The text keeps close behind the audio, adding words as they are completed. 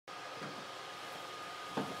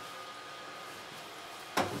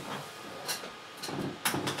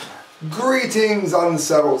Greetings,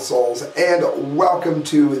 unsettled souls, and welcome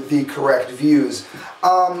to The Correct Views.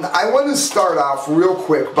 I want to start off real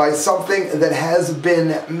quick by something that has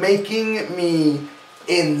been making me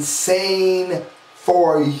insane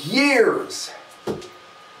for years.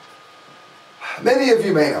 Many of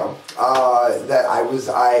you may know that I was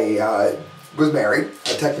married.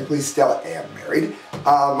 I technically still am married.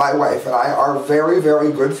 My wife and I are very,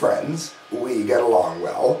 very good friends. We get along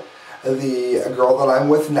well. The girl that I'm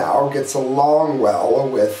with now gets along well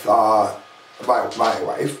with my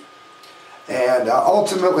wife. And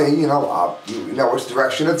ultimately, you know which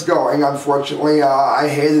direction it's going. Unfortunately, I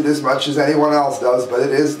hate it as much as anyone else does, but it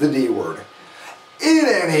is the D word. In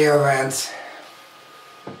any event,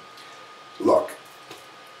 look,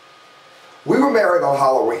 we were married on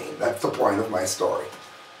Halloween. That's the point of my story.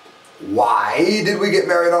 Why did we get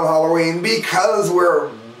married on Halloween? Because we're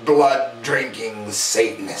blood-drinking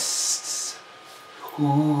Satanists.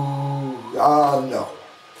 Ooh, no.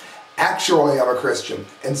 Actually, I'm a Christian,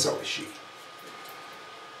 and so is she.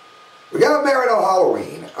 We got married on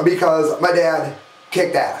Halloween because my dad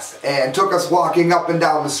kicked ass and took us walking up and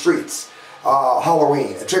down the streets.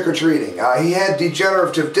 Halloween, trick-or-treating. He had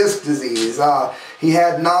degenerative disc disease. He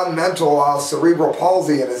had non-mental cerebral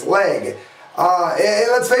palsy in his leg.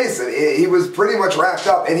 And let's face it, he was pretty much wrapped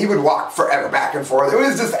up, and he would walk forever back and forth. It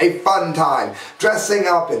was just a fun time, dressing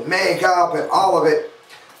up and makeup and all of it.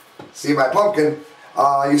 See my pumpkin?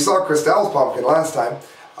 You saw Christelle's pumpkin last time.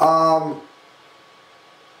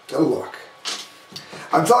 Look,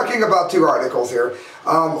 I'm talking about two articles here.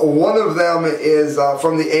 One of them is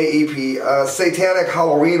from the AEP, Satanic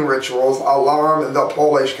Halloween Rituals Alarm the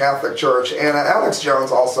Polish Catholic Church, and Alex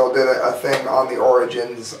Jones also did a thing on the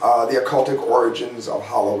origins, the occultic origins of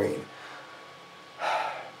Halloween.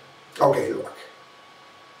 Okay, look,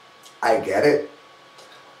 I get it.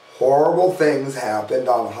 Horrible things happened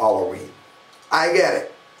on Halloween. I get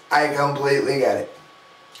it. I completely get it.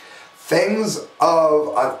 Things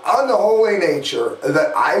of an unholy nature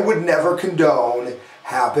that I would never condone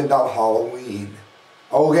happened on Halloween.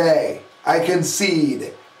 Okay, I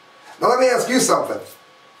concede. Now let me ask you something.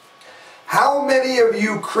 How many of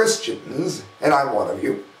you Christians, and I'm one of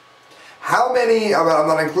you, how many, I'm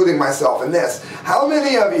not including myself in this, how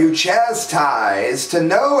many of you chastise to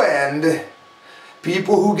no end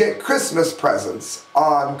people who get Christmas presents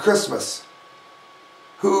on Christmas,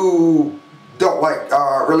 who don't like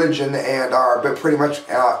religion and are pretty much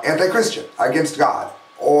anti-Christian, against God,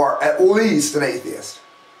 or at least an atheist?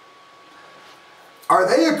 Are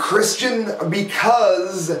they a Christian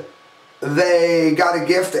because they got a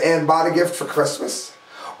gift and bought a gift for Christmas?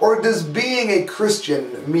 Or does being a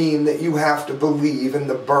Christian mean that you have to believe in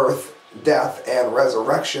the birth, death, and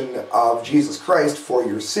resurrection of Jesus Christ for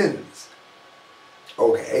your sins?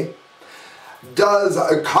 Okay. Does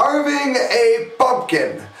carving a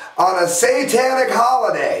pumpkin on a satanic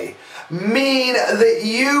holiday mean that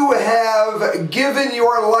you have given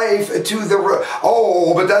your life to the...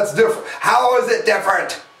 Oh, but that's different. How is it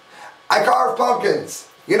different? I carve pumpkins.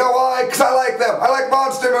 You know why? Because I like them. I like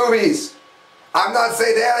monster movies. I'm not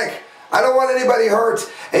satanic. I don't want anybody hurt.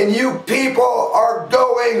 And you people are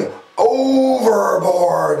going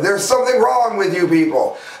overboard. There's something wrong with you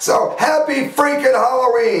people. So, happy freaking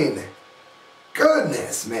Halloween.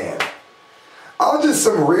 Goodness, man. On to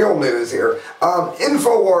some real news here.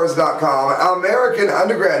 Infowars.com, American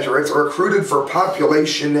undergraduates are recruited for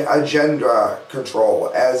population agenda control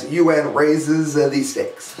as UN raises the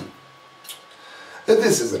stakes.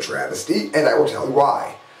 This is a travesty, and I will tell you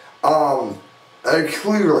why.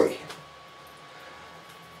 Clearly,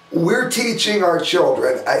 we're teaching our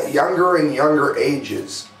children at younger and younger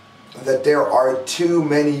ages that there are too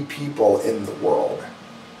many people in the world.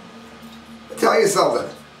 I'll tell you something.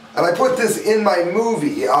 And I put this in my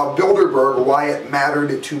movie, Bilderberg, Why It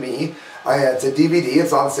Mattered to Me. It's a DVD.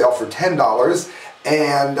 It's on sale for $10.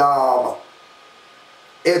 And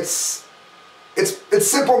it's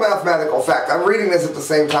simple mathematical fact. I'm reading this at the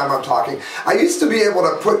same time I'm talking. I used to be able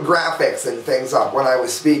to put graphics and things up when I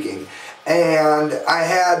was speaking. And I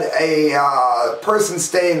had a person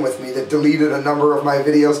staying with me that deleted a number of my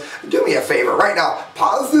videos. Do me a favor right now.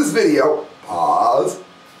 Pause this video. Pause.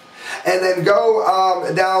 And then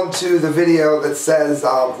go down to the video that says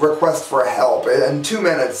request for help. In 2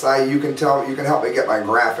 minutes, you can help me get my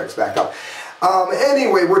graphics back up.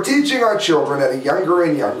 Anyway, we're teaching our children at a younger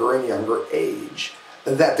and younger and younger age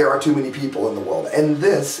that there are too many people in the world. And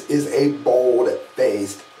this is a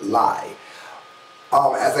bold-faced lie.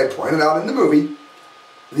 As I pointed out in the movie,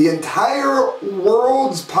 the entire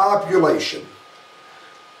world's population,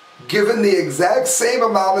 given the exact same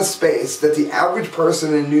amount of space that the average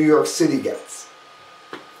person in New York City gets,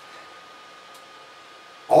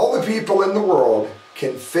 people in the world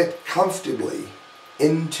can fit comfortably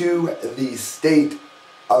into the state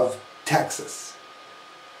of Texas.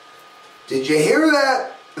 Did you hear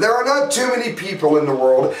that? There are not too many people in the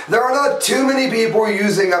world. There are not too many people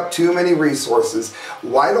using up too many resources.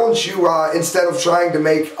 Why don't you, instead of trying to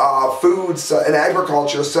make foods and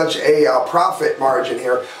agriculture such a profit margin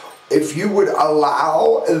here, if you would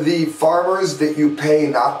allow the farmers that you pay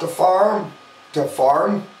not to farm,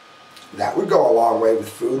 that would go a long way with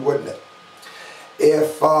food, wouldn't it?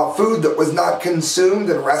 If food that was not consumed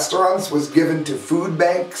in restaurants was given to food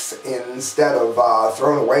banks instead of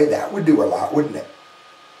thrown away, that would do a lot, wouldn't it?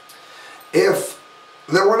 If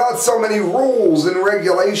there were not so many rules and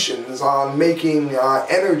regulations on making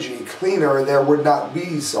energy cleaner, there would not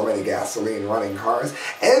be so many gasoline running cars.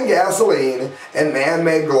 And gasoline and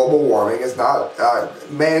man-made global warming is not,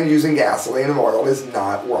 man using gasoline and oil is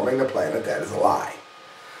not warming the planet. That is a lie.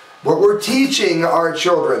 But we're teaching our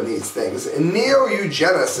children these things.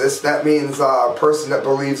 Neo-eugenicist, that means a person that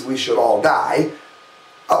believes we should all die,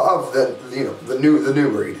 of the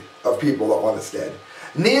new breed of people that want us dead.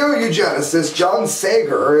 Neo-eugenicist John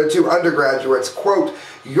Sager to undergraduates, quote,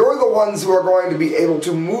 "You're the ones who are going to be able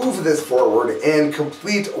to move this forward and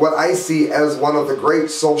complete what I see as one of the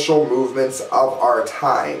great social movements of our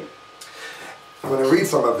time." I'm going to read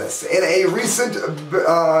some of this. In a recent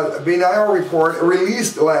BNIO report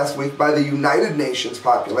released last week by the United Nations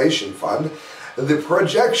Population Fund, the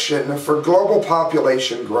projection for global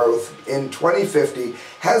population growth in 2050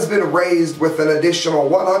 has been raised with an additional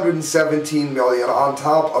 117 million on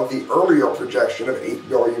top of the earlier projection of 8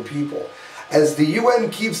 billion people. As the UN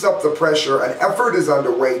keeps up the pressure, an effort is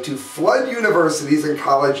underway to flood universities and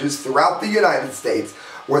colleges throughout the United States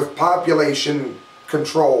with population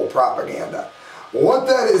control propaganda. What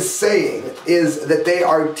that is saying is that they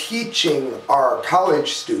are teaching our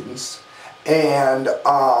college students and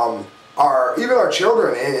even our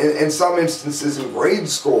children, in some instances in grade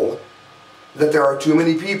school, that there are too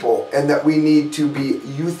many people and that we need to be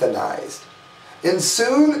euthanized. And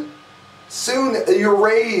soon you're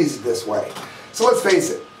raised this way. So let's face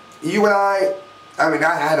it, you and I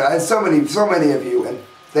had so many of you, and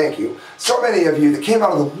thank you, so many of you that came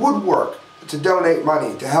out of the woodwork to donate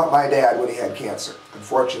money to help my dad when he had cancer.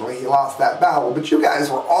 Unfortunately, he lost that battle, but you guys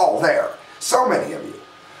were all there. So many of you.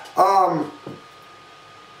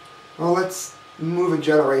 Well, let's move a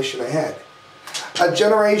generation ahead. A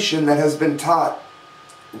generation that has been taught,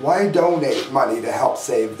 why donate money to help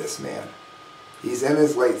save this man? He's in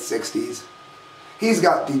his late 60s. He's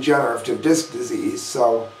got degenerative disc disease,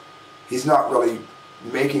 so he's not really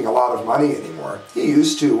making a lot of money anymore. He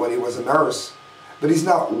used to when he was a nurse, but he's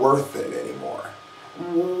not worth it anymore.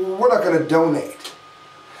 We're not going to donate.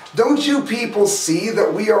 Don't you people see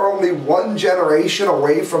that we are only one generation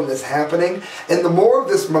away from this happening? And the more of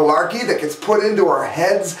this malarkey that gets put into our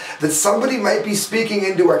heads, that somebody might be speaking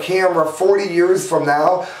into a camera 40 years from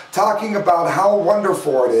now, talking about how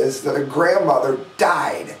wonderful it is that a grandmother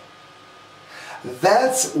died.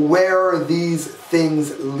 That's where these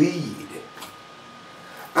things lead.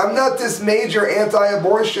 I'm not this major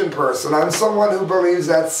anti-abortion person. I'm someone who believes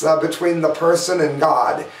that's between the person and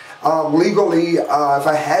God. Legally, if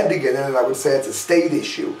I had to get in it, I would say it's a state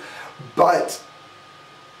issue. But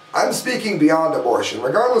I'm speaking beyond abortion,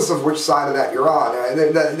 regardless of which side of that you're on.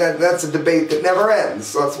 That's a debate that never ends,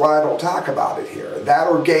 so that's why I don't talk about it here. That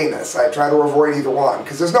or gayness. I try to avoid either one,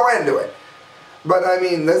 because there's no end to it. But I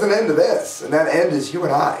mean, there's an end to this, and that end is you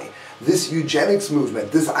and I. This eugenics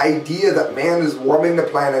movement, this idea that man is warming the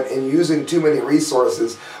planet and using too many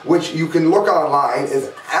resources, which you can look online,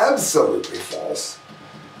 is absolutely false.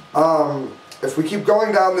 If we keep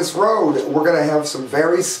going down this road, we're going to have some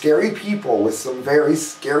very scary people with some very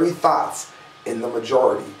scary thoughts in the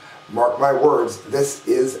majority. Mark my words, this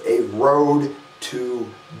is a road to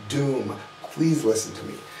doom. Please listen to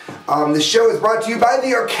me. This show is brought to you by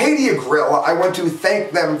the Arcadia Grill. I want to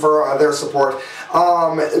thank them for their support.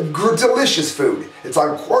 Delicious food. It's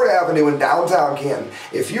on Court Avenue in downtown Canton.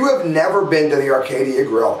 If you have never been to the Arcadia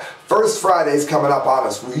Grill, First Friday's coming up on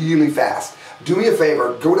us really fast. Do me a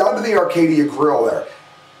favor, go down to the Arcadia Grill there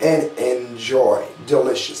and enjoy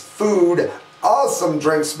delicious food, awesome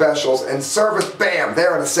drink specials, and service, bam,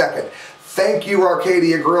 there in a second. Thank you,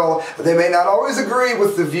 Arcadia Grill. They may not always agree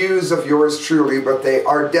with the views of yours truly, but they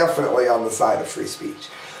are definitely on the side of free speech.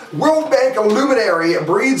 World Bank Luminary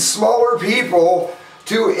breeds smaller people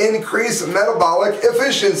to increase metabolic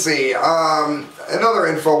efficiency. Another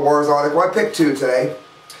InfoWars article. I picked two today,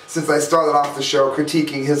 since I started off the show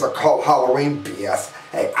critiquing his occult Halloween BS.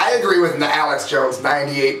 Hey, I agree with Alex Jones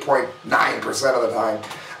 98.9% of the time.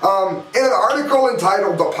 In an article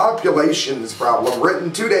entitled The Populations Problem,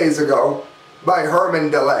 written 2 days ago by Herman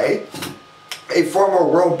DeLay, a former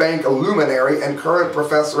World Bank luminary and current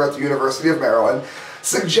professor at the University of Maryland,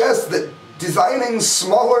 suggests that designing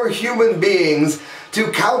smaller human beings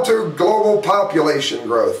to counter global population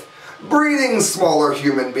growth. Breeding smaller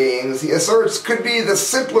human beings, he asserts, could be the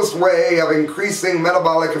simplest way of increasing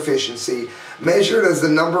metabolic efficiency, measured as the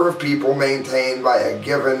number of people maintained by a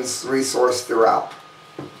given resource throughout.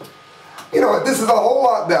 You know, this is a whole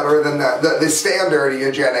lot better than the standard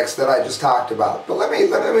eugenics that I just talked about. But let me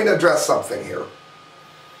address something here.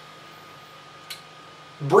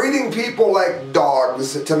 Breeding people like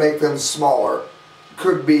dogs to make them smaller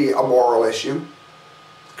could be a moral issue.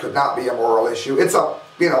 Could not be a moral issue. It's up,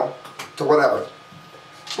 you know, to whatever.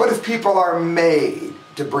 What if people are made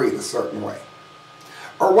to breed a certain way?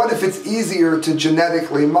 Or what if it's easier to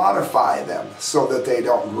genetically modify them so that they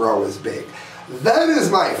don't grow as big? That is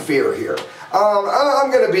my fear here. I'm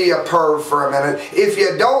going to be a perv for a minute. If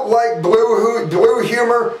you don't like blue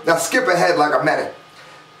humor, now skip ahead like a minute.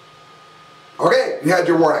 Okay, you had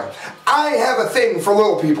your warning. I have a thing for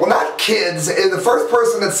little people, not kids. The first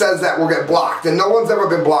person that says that will get blocked, and no one's ever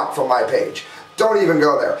been blocked from my page. Don't even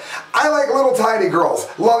go there. I like little tiny girls.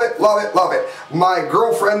 Love it, love it, love it. My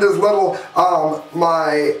girlfriend is little.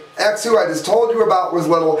 My ex, who I just told you about, was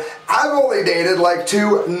little. I've only dated like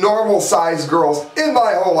 2 normal-sized girls in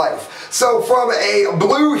my whole life. So from a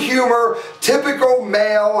blue humor, typical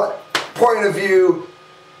male point of view,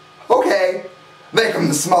 okay, make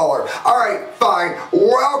them smaller. Alright, fine.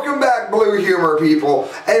 Welcome back, blue humor people.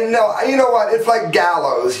 And no, you know what? It's like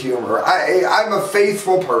gallows humor. I'm a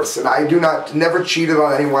faithful person. I never cheated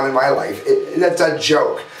on anyone in my life. That's a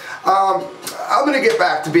joke. I'm going to get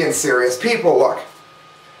back to being serious. People, look.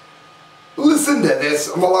 Listen to this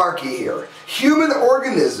malarkey here. Human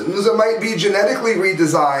organisms might be genetically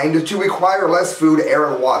redesigned to require less food,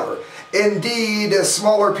 air, and water. Indeed,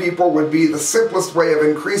 smaller people would be the simplest way of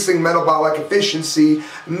increasing metabolic efficiency,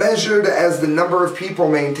 measured as the number of people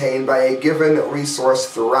maintained by a given resource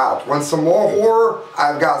throughout. Want some more horror?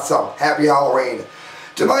 I've got some. Happy Halloween.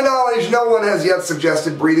 To my knowledge, no one has yet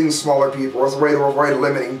suggested breeding smaller people as a way to avoid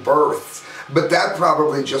limiting births, but that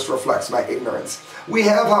probably just reflects my ignorance. We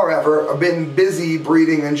have, however, been busy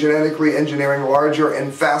breeding and genetically engineering larger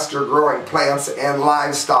and faster growing plants and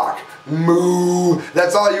livestock. Moo!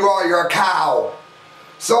 That's all you are, you're a cow!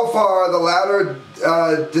 So far, the latter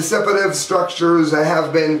dissipative structures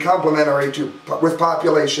have been complementary with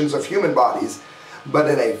populations of human bodies, but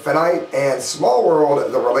in a finite and small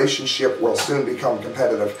world, the relationship will soon become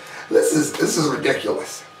competitive. This is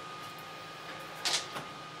ridiculous.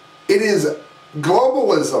 It is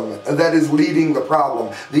globalism that is leading the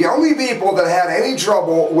problem. The only people that had any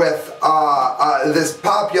trouble with this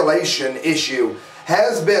population issue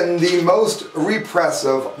has been the most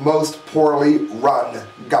repressive, most poorly run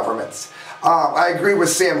governments. I agree with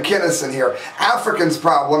Sam Kinison here. Africans'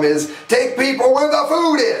 problem is take people where the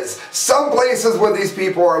food is. Some places where these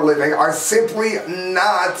people are living are simply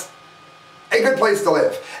not a good place to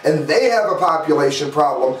live. And they have a population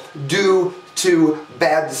problem due to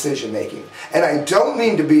bad decision making. And I don't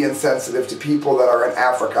mean to be insensitive to people that are in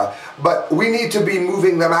Africa, but we need to be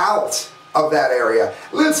moving them out of that area.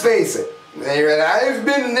 Let's face it. I've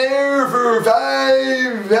been there for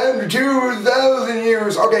 2,000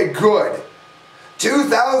 years. Okay, good.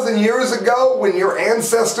 2,000 years ago, when your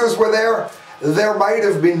ancestors were there might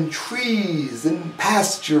have been trees and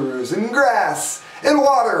pastures and grass and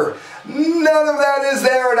water. None of that is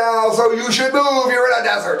there now, so you should move. You're in a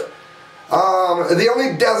desert. The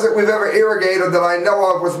only desert we've ever irrigated that I know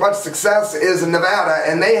of with much success is in Nevada,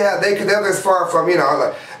 and they're this far from, you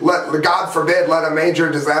know, God forbid, let a major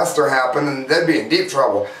disaster happen, and they'd be in deep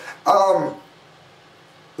trouble.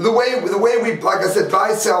 The way we, like I said,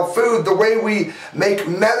 buy, sell food, the way we make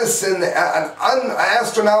medicine at an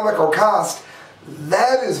astronomical cost,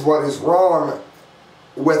 that is what is wrong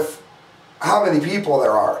with how many people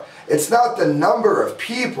there are. It's not the number of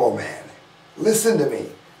people, man. Listen to me.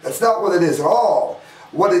 That's not what it is at all.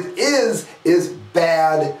 What it is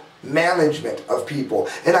bad management of people.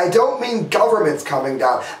 And I don't mean governments coming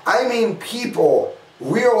down. I mean people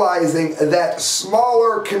realizing that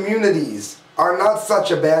smaller communities are not such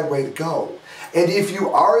a bad way to go. And if you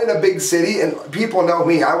are in a big city, and people know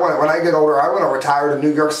me, when I get older, I want to retire to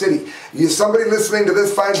New York City. Somebody listening to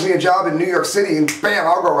this finds me a job in New York City, and bam,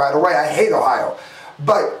 I'll go right away. I hate Ohio.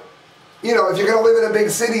 But, you know, if you're going to live in a big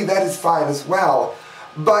city, that is fine as well.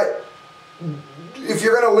 But if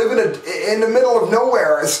you're going to live in the middle of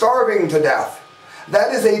nowhere, starving to death,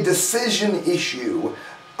 that is a decision issue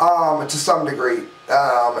to some degree.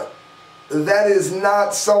 that is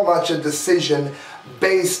not so much a decision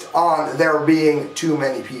based on there being too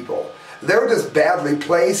many people. They're just badly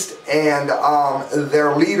placed, and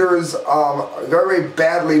their leaders very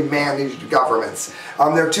badly managed governments.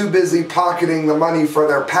 They're too busy pocketing the money for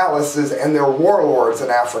their palaces and their warlords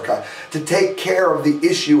in Africa to take care of the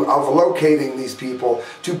issue of locating these people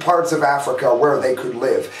to parts of Africa where they could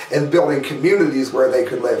live and building communities where they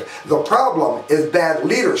could live. The problem is bad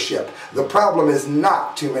leadership. The problem is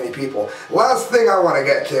not too many people. Last thing I want to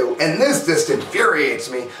get to, and this just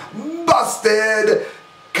infuriates me, busted!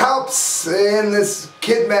 Cops in this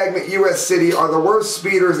kid magnet U.S. city are the worst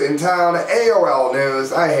speeders in town. AOL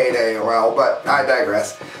News. I hate AOL, but I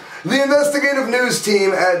digress. The investigative news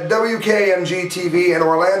team at WKMG-TV in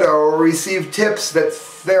Orlando received tips that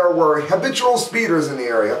there were habitual speeders in the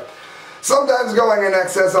area, sometimes going in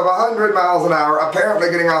excess of 100 miles an hour, apparently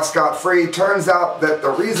getting off scot-free. Turns out that the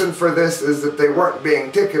reason for this is that they weren't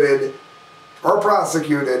being ticketed or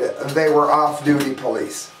prosecuted. They were off-duty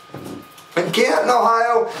police. In Canton,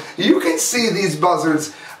 Ohio, you can see these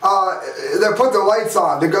buzzards that put the lights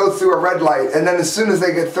on to go through a red light, and then as soon as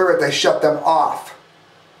they get through it, they shut them off.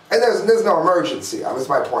 And there's no emergency, that's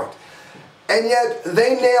my point. And yet,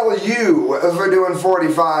 they nail you for doing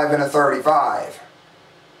 45 and a 35.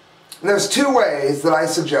 And there's two ways that I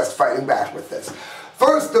suggest fighting back with this.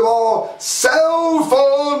 First of all, cell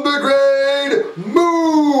phone brigade,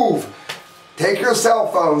 move! Take your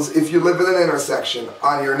cell phones if you live in an intersection.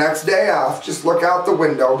 On your next day off, just look out the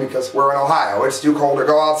window because we're in Ohio. It's too cold to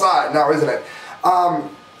go outside now, isn't it?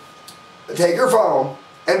 Take your phone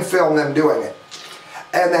and film them doing it.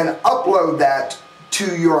 And then upload that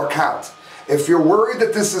to your account. If you're worried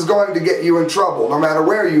that this is going to get you in trouble, no matter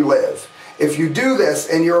where you live, if you do this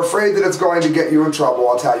and you're afraid that it's going to get you in trouble,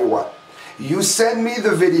 I'll tell you what. You send me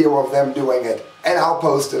the video of them doing it, and I'll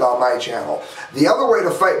post it on my channel. The other way to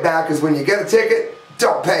fight back is when you get a ticket,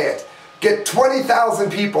 don't pay it. Get 20,000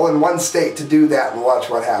 people in one state to do that and watch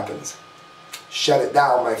what happens. Shut it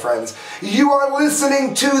down, my friends. You are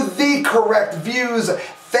listening to The Correct Views.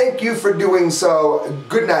 Thank you for doing so.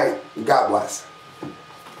 Good night. God bless.